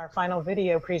sitting in on our final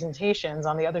video presentations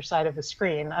on the other side of the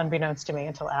screen, unbeknownst to me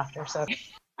until after. So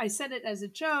I said it as a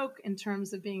joke in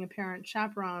terms of being a parent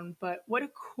chaperone, but what a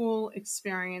cool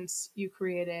experience you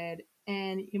created.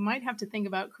 And you might have to think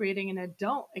about creating an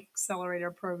adult accelerator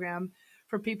program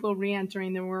for people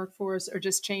re-entering the workforce or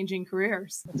just changing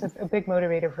careers. It's a big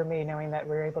motivator for me, knowing that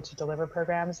we're able to deliver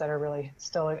programs that are really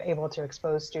still able to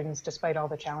expose students despite all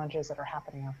the challenges that are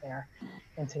happening out there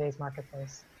in today's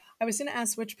marketplace. I was going to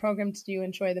ask which program did you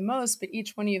enjoy the most, but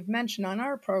each one you've mentioned on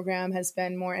our program has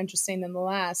been more interesting than the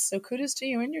last. So kudos to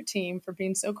you and your team for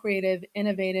being so creative,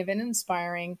 innovative, and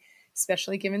inspiring,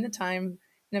 especially given the time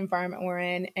and environment we're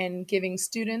in, and giving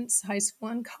students, high school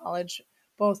and college,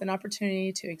 both an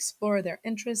opportunity to explore their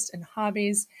interests and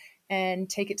hobbies and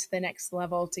take it to the next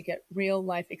level to get real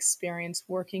life experience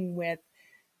working with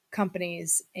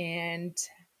companies and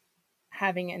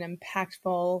having an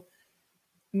impactful,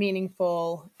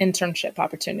 meaningful internship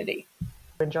opportunity.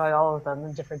 Enjoy all of them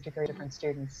in different degrees, different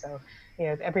students. So,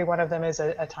 every one of them is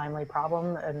a timely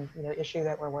problem and issue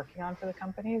that we're working on for the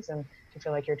companies, and to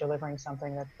feel like you're delivering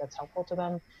something that's helpful to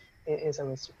them is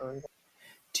always super rewarding.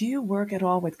 Do you work at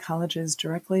all with colleges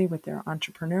directly with their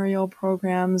entrepreneurial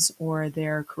programs or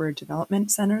their career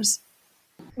development centers?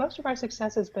 Most of our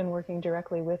success has been working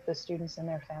directly with the students and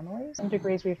their families. In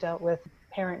degrees, we've dealt with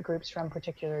parent groups from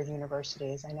particular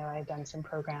universities. I know I've done some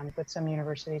programs with some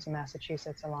universities in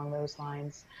Massachusetts along those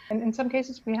lines. And in some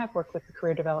cases, we have worked with the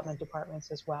career development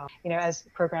departments as well. As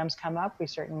programs come up, we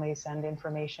certainly send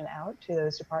information out to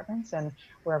those departments, and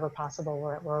wherever possible,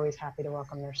 we're always happy to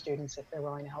welcome their students if they're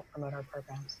willing to help promote our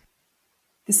programs.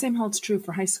 The same holds true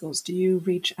for high schools. Do you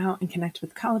reach out and connect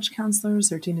with college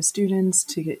counselors or dean of students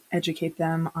to educate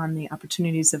them on the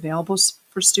opportunities available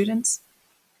for students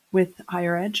with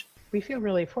higher ed? We feel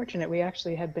really fortunate. We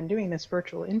actually had been doing this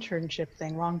virtual internship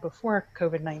thing long before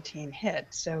COVID-19 hit.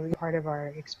 So part of our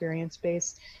experience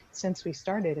base since we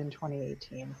started in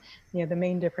 2018. The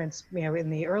main difference, in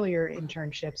the earlier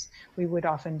internships, we would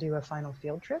often do a final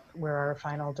field trip where our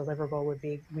final deliverable would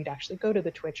be, we'd actually go to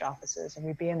the Twitch offices and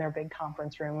we'd be in their big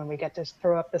conference room and we get to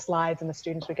throw up the slides and the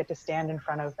students would get to stand in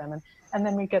front of them. And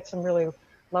then we get some really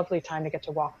lovely time to get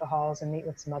to walk the halls and meet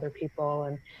with some other people.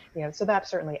 And, so that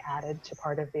certainly added to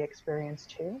part of the experience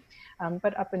too.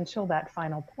 But up until that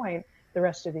final point, the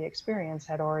rest of the experience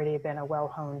had already been a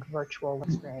well-honed virtual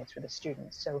experience for the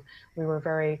students. So we were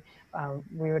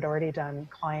we had already done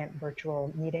client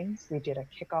virtual meetings. We did a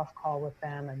kickoff call with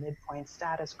them, a midpoint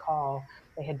status call.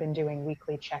 They had been doing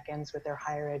weekly check-ins with their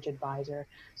higher ed advisor.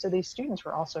 So these students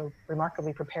were also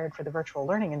remarkably prepared for the virtual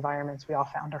learning environments we all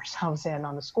found ourselves in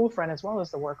on the school front as well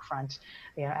as the work front,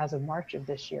 as of March of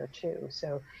this year too.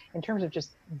 So in terms of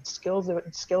just skill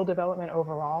development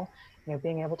overall,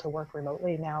 being able to work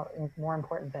remotely now is more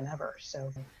important than ever.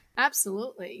 So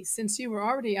absolutely. Since you were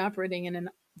already operating in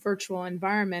a virtual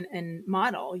environment and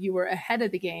model. You were ahead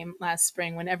of the game last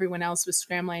spring when everyone else was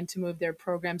scrambling to move their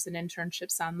programs and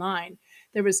internships online.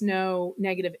 There was no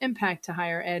negative impact to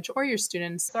higher ed or your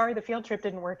students. Sorry, the field trip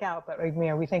didn't work out, but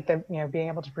we think that being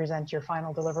able to present your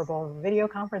final deliverable video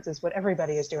conference is what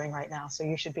everybody is doing right now. So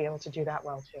you should be able to do that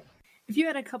well too. If you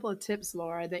had a couple of tips,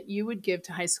 Laura, that you would give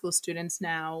to high school students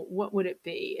now, what would it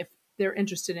be? If they're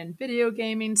interested in video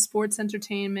gaming, sports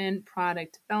entertainment,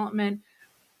 product development,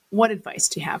 what advice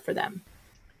do you have for them?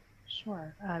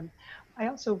 Sure. I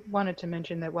also wanted to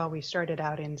mention that while we started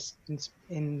out in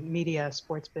media,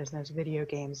 sports business, video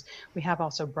games, we have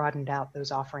also broadened out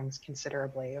those offerings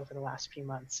considerably over the last few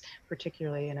months,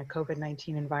 particularly in a COVID-19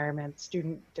 environment,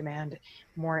 student demand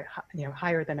more,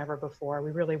 higher than ever before.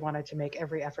 We really wanted to make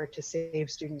every effort to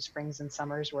save student springs and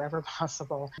summers wherever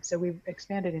possible. So we've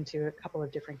expanded into a couple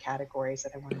of different categories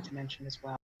that I wanted to mention as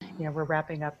well. We're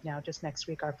wrapping up now just next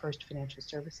week our first financial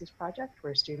services project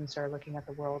where students are looking at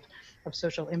the world of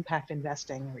social impact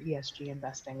investing or ESG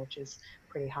investing, which is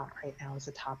pretty hot right now as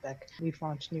a topic. We've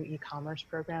launched new e-commerce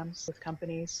programs with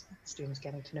companies, students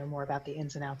getting to know more about the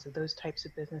ins and outs of those types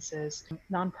of businesses.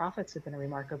 Nonprofits have been a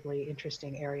remarkably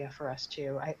interesting area for us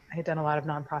too. I had done a lot of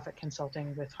nonprofit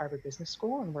consulting with Harvard Business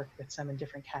School and worked with some in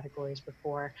different categories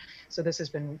before. So this has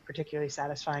been particularly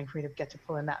satisfying for me to get to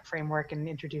pull in that framework and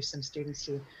introduce some students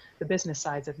to the business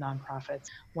sides of nonprofits.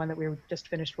 One that we just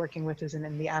finished working with is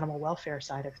in the animal welfare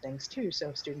side of things too. So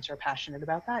if students are passionate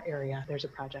about that area, there's a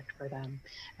project for them.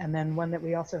 And then one that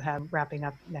we also have wrapping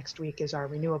up next week is our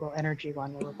renewable energy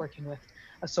one, where we're working with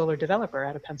a solar developer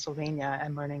out of Pennsylvania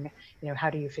and learning, how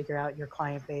do you figure out your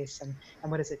client base and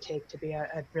what does it take to be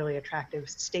a really attractive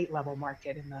state level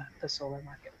market in the solar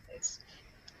marketplace.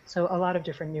 So a lot of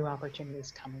different new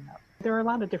opportunities coming up. There are a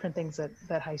lot of different things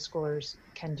that high schoolers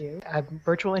can do. A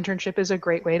virtual internship is a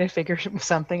great way to figure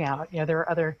something out. There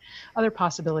are other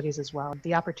possibilities as well.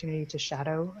 The opportunity to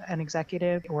shadow an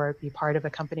executive or be part of a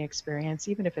company experience,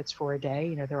 even if it's for a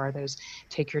day. There are those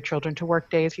take your children to work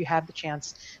days. If you have the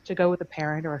chance to go with a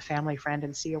parent or a family friend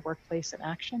and see a workplace in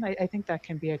action, I think that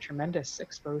can be a tremendous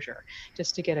exposure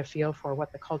just to get a feel for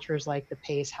what the culture is like, the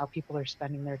pace, how people are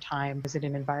spending their time. Is it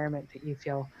an environment that you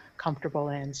feel comfortable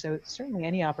in? So certainly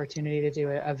any opportunity to do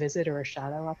a visit or a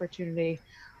shadow opportunity,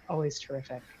 always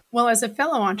terrific. Well, as a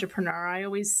fellow entrepreneur, I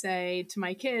always say to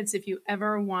my kids, if you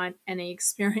ever want any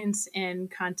experience in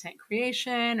content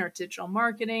creation or digital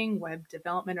marketing, web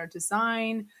development or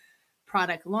design,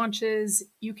 product launches,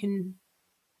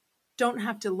 don't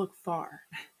have to look far.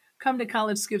 Come to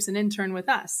College Scoops and intern with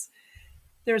us.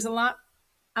 There's a lot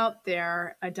out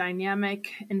there, a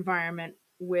dynamic environment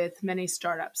with many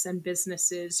startups and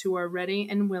businesses who are ready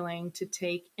and willing to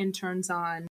take interns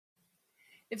on.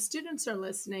 If students are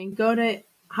listening, go to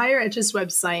Higher Edge's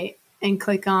website and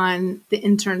click on the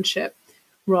internship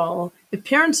role. If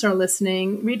parents are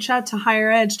listening, reach out to Higher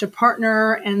Edge to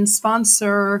partner and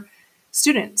sponsor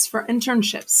students for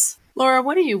internships. Laura,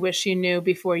 what do you wish you knew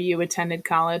before you attended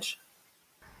college?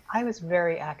 I was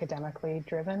very academically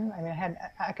driven. I had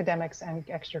academics and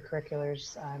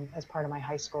extracurriculars as part of my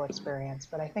high school experience.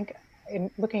 But I think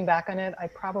in looking back on it, I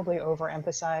probably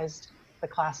overemphasized the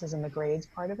classes and the grades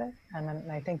part of it. And then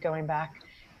I think going back,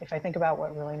 if I think about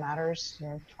what really matters,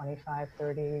 25,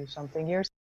 30 something years,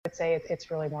 I'd say it's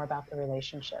really more about the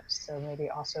relationships. So maybe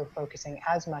also focusing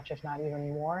as much, if not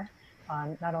even more,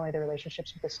 on not only the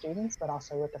relationships with the students, but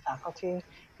also with the faculty,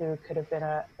 who could have been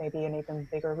maybe an even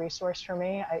bigger resource for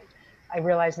me. I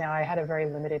realize now I had a very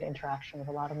limited interaction with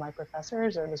a lot of my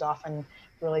professors. It was often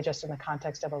really just in the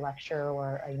context of a lecture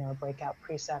or a breakout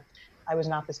precept. I was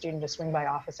not the student to swing by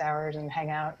office hours and hang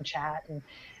out and chat.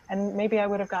 And maybe I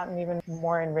would have gotten even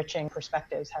more enriching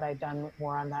perspectives had I done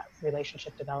more on that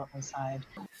relationship development side.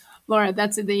 Laura,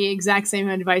 that's the exact same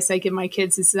advice I give my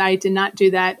kids, is that I did not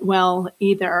do that well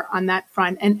either on that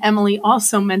front. And Emily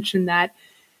also mentioned that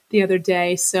the other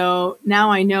day. So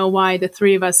now I know why the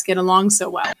three of us get along so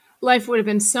well. Life would have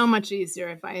been so much easier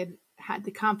if I had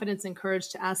the confidence and courage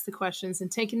to ask the questions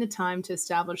and taking the time to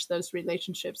establish those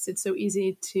relationships. It's so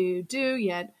easy to do,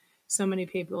 yet so many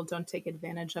people don't take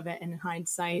advantage of it in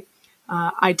hindsight.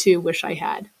 I too wish I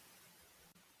had.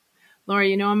 Laura,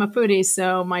 I'm a foodie,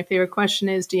 so my favorite question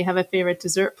is, do you have a favorite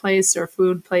dessert place or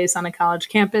food place on a college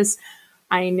campus?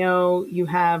 I know you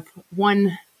have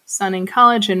one son in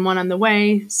college and one on the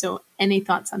way, so any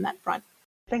thoughts on that front?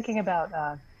 Thinking about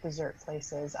dessert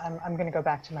places, I'm going to go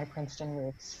back to my Princeton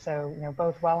roots. So,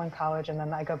 both while in college and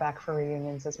then I go back for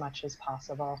reunions as much as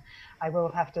possible. I will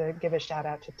have to give a shout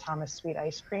out to Thomas Sweet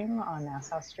Ice Cream on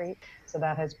Nassau Street. So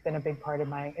that has been a big part of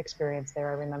my experience there.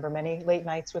 I remember many late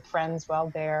nights with friends while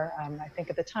there. I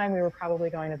think at the time we were probably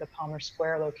going to the Palmer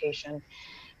Square location.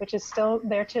 which is still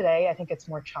there today. I think it's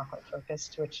more chocolate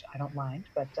focused, which I don't mind,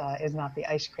 but is not the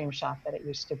ice cream shop that it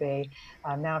used to be.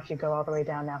 Now, if you go all the way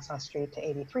down Nassau Street to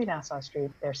 83 Nassau Street,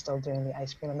 they're still doing the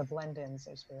ice cream, and the blend-ins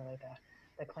is really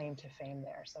the claim to fame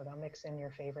there. So they'll mix in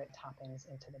your favorite toppings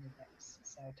into the mix.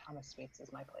 So Thomas Sweets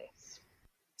is my place.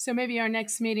 So maybe our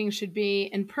next meeting should be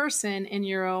in person in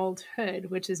your old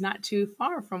hood, which is not too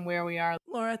far from where we are.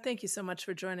 Laura, thank you so much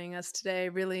for joining us today.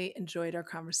 Really enjoyed our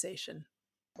conversation.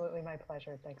 Absolutely my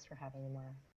pleasure. Thanks for having me,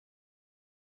 Laura.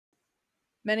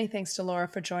 Many thanks to Laura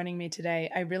for joining me today.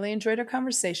 I really enjoyed our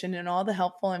conversation and all the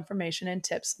helpful information and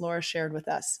tips Laura shared with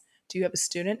us. Do you have a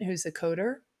student who's a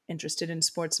coder, interested in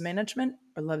sports management,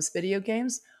 or loves video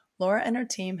games? Laura and her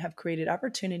team have created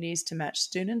opportunities to match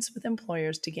students with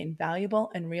employers to gain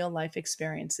valuable and real-life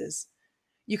experiences.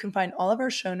 You can find all of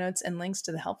our show notes and links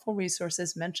to the helpful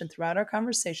resources mentioned throughout our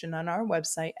conversation on our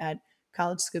website at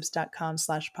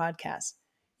collegescoops.com/podcast.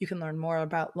 You can learn more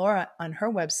about Laura on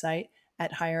her website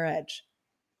at Higher Edge,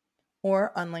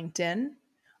 or on LinkedIn,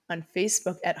 on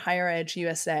Facebook at Higher Edge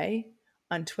USA,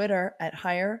 on Twitter at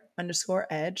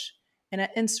Higher_Edge, and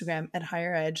at Instagram at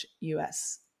Higher Edge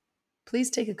US.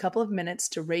 Please take a couple of minutes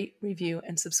to rate, review,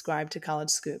 and subscribe to College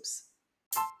Scoops.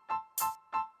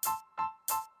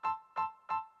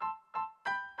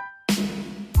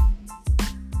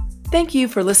 Thank you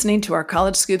for listening to our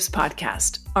College Scoops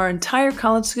podcast. Our entire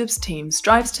College Scoops team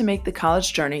strives to make the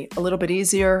college journey a little bit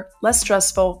easier, less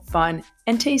stressful, fun,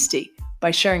 and tasty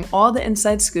by sharing all the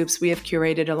inside scoops we have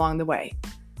curated along the way.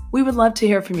 We would love to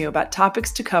hear from you about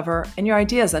topics to cover and your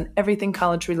ideas on everything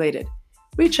college related.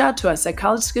 Reach out to us at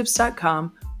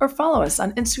collegescoops.com or follow us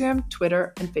on Instagram,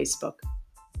 Twitter, and Facebook.